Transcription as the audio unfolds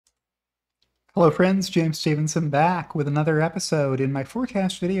Hello friends, James Stevenson back with another episode in my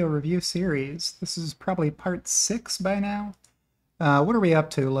forecast video review series. This is probably part 6 by now. What are we up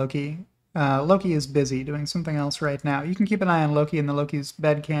to, Loki? Loki is busy doing something else right now. You can keep an eye on Loki and the Loki's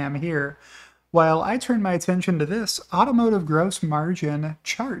bed cam here, while I turn my attention to this automotive gross margin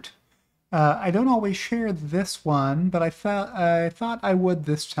chart. I don't always share this one, but I thought I would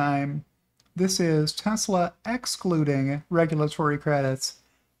this time. This is Tesla excluding regulatory credits.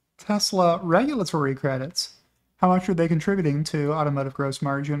 Tesla regulatory credits. How much are they contributing to automotive gross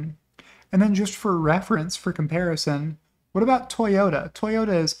margin? And then just for reference, for comparison, what about Toyota?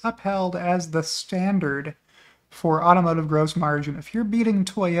 Toyota is upheld as the standard for automotive gross margin. If you're beating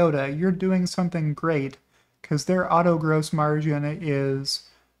Toyota, you're doing something great because their auto gross margin is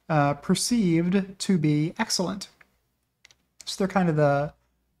perceived to be excellent. So they're kind of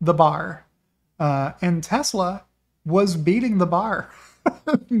the bar. And Tesla was beating the bar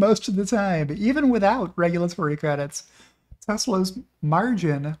most of the time, even without regulatory credits. Tesla's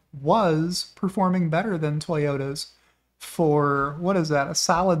margin was performing better than Toyota's for, what is that, a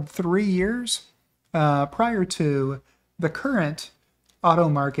solid 3 years prior to the current auto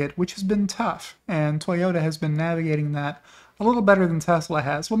market, which has been tough, and Toyota has been navigating that a little better than Tesla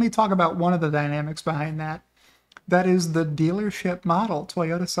has. Let me talk about one of the dynamics behind that. That is the dealership model.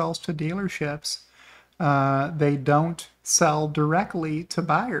 Toyota sells to dealerships. They don't sell directly to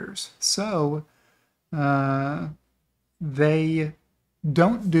buyers. So they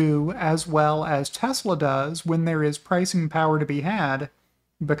don't do as well as Tesla does when there is pricing power to be had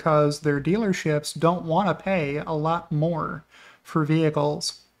because their dealerships don't want to pay a lot more for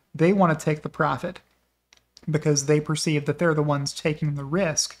vehicles. They want to take the profit because they perceive that they're the ones taking the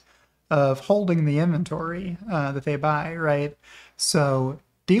risk of holding the inventory that they buy, right? So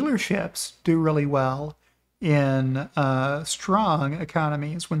dealerships do really well in strong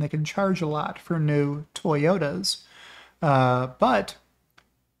economies when they can charge a lot for new Toyotas. But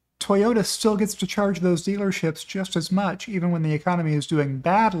Toyota still gets to charge those dealerships just as much, even when the economy is doing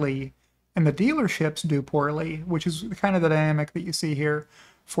badly and the dealerships do poorly, which is kind of the dynamic that you see here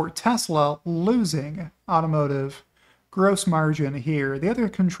for Tesla losing automotive gross margin here. The other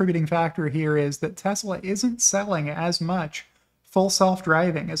contributing factor here is that Tesla isn't selling as much full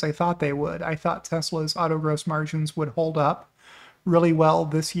self-driving as I thought they would. I thought Tesla's auto gross margins would hold up really well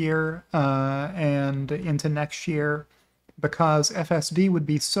this year and into next year because FSD would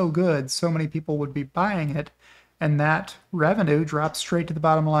be so good, so many people would be buying it, and that revenue drops straight to the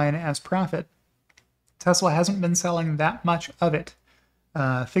bottom line as profit. Tesla hasn't been selling that much of it.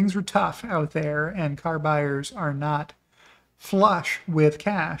 Things are tough out there, and car buyers are not flush with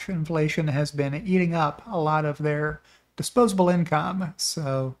cash. Inflation has been eating up a lot of their disposable income,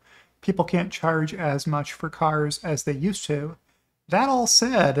 so people can't charge as much for cars as they used to. That all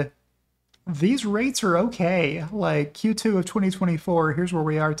said, these rates are okay. Like Q2 of 2024, here's where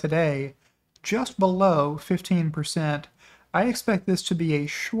we are today, just below 15%. I expect this to be a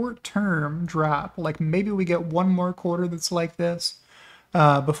short-term drop. Like maybe we get one more quarter that's like this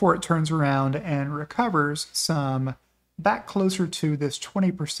before it turns around and recovers some back closer to this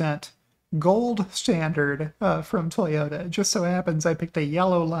 20% gold standard from Toyota. It just so happens I picked a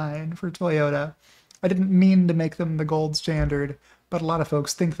yellow line for Toyota. I didn't mean to make them the gold standard, but a lot of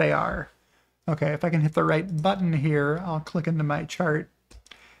folks think they are. Okay, if I can hit the right button here, I'll click into my chart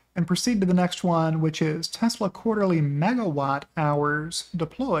and proceed to the next one, which is Tesla quarterly megawatt hours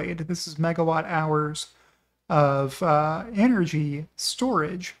deployed. This is megawatt hours of energy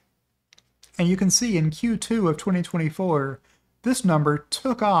storage. And you can see in Q2 of 2024, this number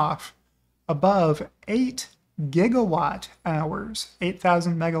took off above 8 gigawatt hours.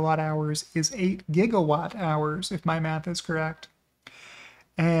 8,000 megawatt hours is 8 gigawatt hours, if my math is correct.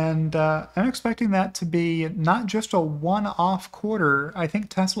 And I'm expecting that to be not just a one-off quarter. I think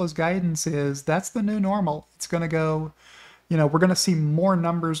Tesla's guidance is that's the new normal. It's going to go, we're going to see more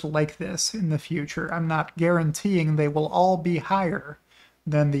numbers like this in the future. I'm not guaranteeing they will all be higher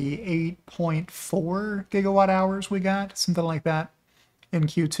than the 8.4 gigawatt hours we got, something like that in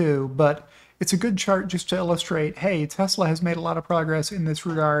Q2. But it's a good chart just to illustrate, hey, Tesla has made a lot of progress in this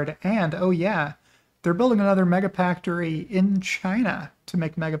regard. And, oh yeah, they're building another megafactory in China to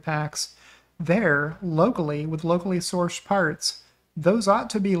make megapacks there locally with locally sourced parts. Those ought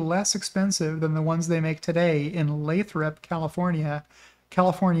to be less expensive than the ones they make today in Lathrop, California.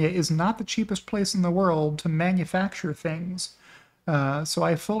 California is not the cheapest place in the world to manufacture things. So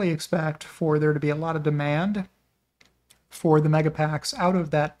I fully expect for there to be a lot of demand for the megapacks out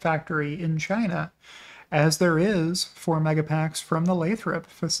of that factory in China, as there is for megapacks from the Lathrop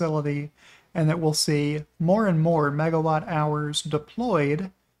facility, and that we'll see more and more megawatt hours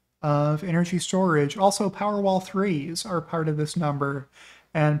deployed of energy storage. Also, Powerwall 3s are part of this number,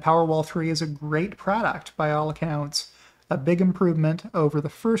 and Powerwall 3 is a great product by all accounts, a big improvement over the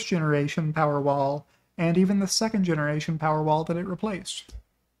first generation Powerwall and even the second generation Powerwall that it replaced.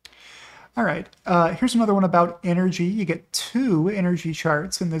 All right, here's another one about energy. You get two energy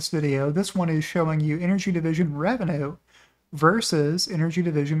charts in this video. This one is showing you energy division revenue versus energy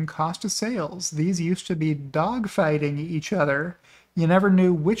division cost of sales. These used to be dogfighting each other. You never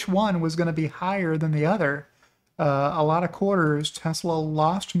knew which one was going to be higher than the other. A lot of quarters, Tesla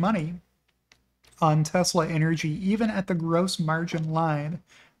lost money on Tesla Energy, even at the gross margin line,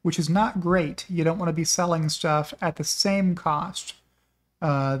 which is not great. You don't want to be selling stuff at the same cost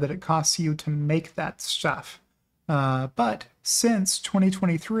that it costs you to make that stuff. But since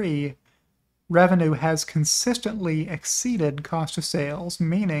 2023, revenue has consistently exceeded cost of sales,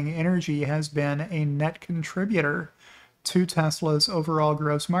 meaning energy has been a net contributor to Tesla's overall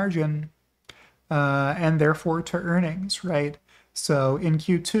gross margin and therefore to earnings, right? So in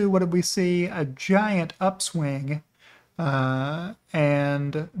Q2, what did we see? A giant upswing, and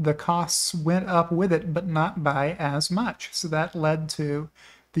the costs went up with it, but not by as much. So that led to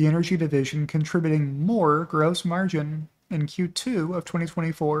the energy division contributing more gross margin in Q2 of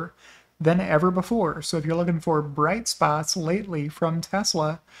 2024 than ever before. So if you're looking for bright spots lately from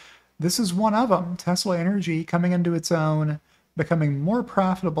Tesla, this is one of them. Tesla Energy coming into its own, becoming more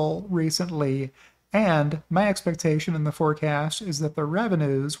profitable recently, and my expectation in the forecast is that the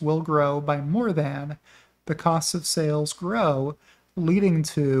revenues will grow by more than the costs of sales grow, leading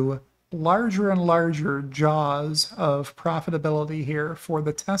to larger and larger jaws of profitability here for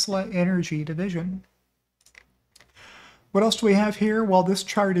the Tesla Energy division. What else do we have here? Well, this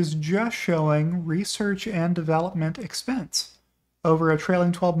chart is just showing research and development expense. Over a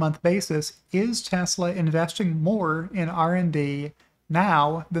trailing 12-month basis, is Tesla investing more in R&D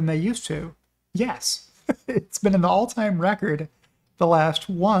now than they used to? Yes. It's been an all-time record the last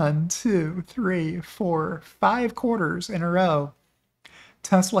 1, 2, 3, 4, 5 quarters in a row.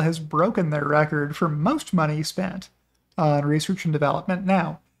 Tesla has broken their record for most money spent on research and development.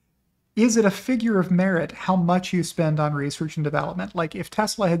 Now, is it a figure of merit how much you spend on research and development? Like if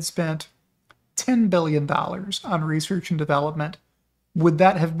Tesla had spent $10 billion on research and development, would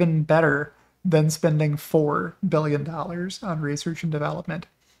that have been better than spending $4 billion on research and development?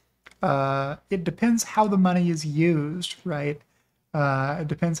 It depends how the money is used, right? It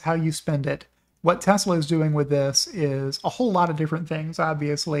depends how you spend it. What Tesla is doing with this is a whole lot of different things,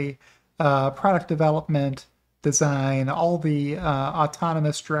 obviously. Product development, design, all the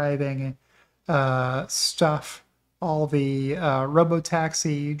autonomous driving stuff, all the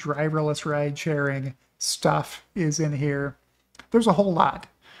robotaxi, driverless ride-sharing stuff is in here. There's a whole lot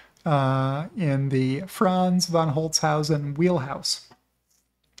in the Franz von Holzhausen wheelhouse.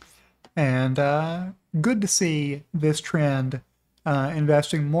 And good to see this trend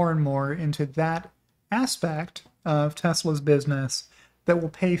investing more and more into that aspect of Tesla's business that will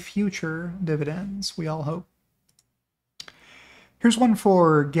pay future dividends, we all hope. Here's one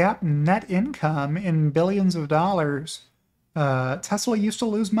for GAAP net income in billions of dollars. Tesla used to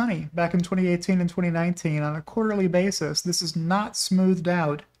lose money back in 2018 and 2019 on a quarterly basis. This is not smoothed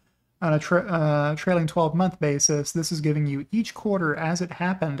out on a trailing 12-month basis. This is giving you each quarter as it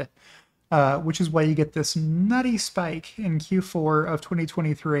happened, which is why you get this nutty spike in Q4 of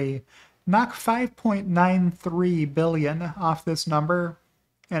 2023. Knock 5.93 billion off this number,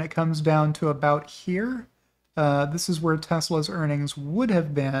 and it comes down to about here. This is where Tesla's earnings would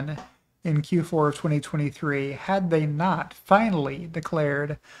have been in Q4 of 2023 had they not finally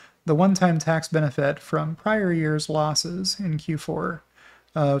declared the one-time tax benefit from prior year's losses in Q4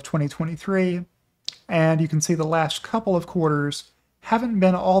 of 2023. And you can see the last couple of quarters haven't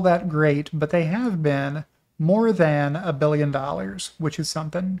been all that great, but they have been more than $1 billion, which is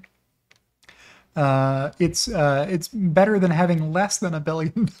something. It's better than having less than $1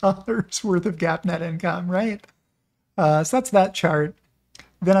 billion worth of GAAP net income, right? So that's that chart.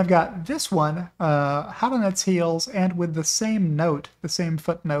 Then I've got this one, hot on its heels, and with the same note, the same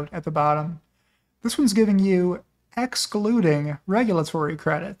footnote at the bottom. This one's giving you excluding regulatory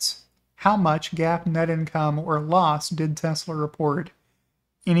credits. How much GAAP net income or loss did Tesla report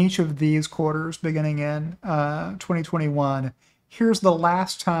in each of these quarters beginning in 2021? Here's the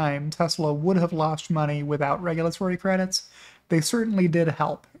last time Tesla would have lost money without regulatory credits. They certainly did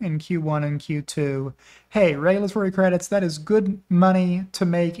help in Q1 and Q2. Hey, regulatory credits, that is good money to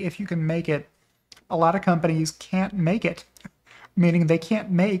make if you can make it. A lot of companies can't make it, meaning they can't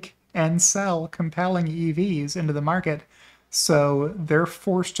make and sell compelling EVs into the market. So they're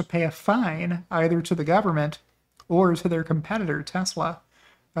forced to pay a fine either to the government or to their competitor, Tesla.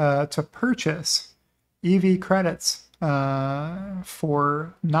 to purchase EV credits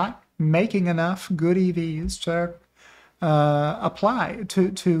for not making enough good EVs to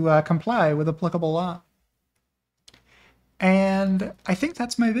comply with applicable law. And I think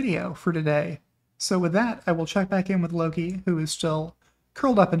that's my video for today. So with that, I will check back in with Loki, who is still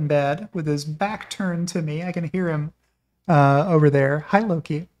curled up in bed with his back turned to me. I can hear him over there. Hi,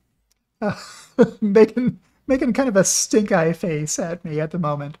 Loki. Making kind of a stink eye face at me at the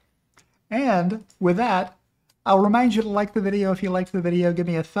moment. And with that, I'll remind you to like the video if you liked the video. Give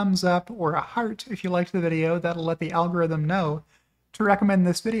me a thumbs up or a heart if you liked the video. That'll let the algorithm know to recommend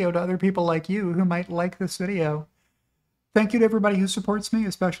this video to other people like you who might like this video. Thank you to everybody who supports me,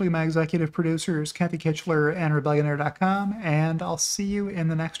 especially my executive producers, Kathy Kitchler and Rebellionaire.com, and I'll see you in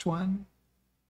the next one.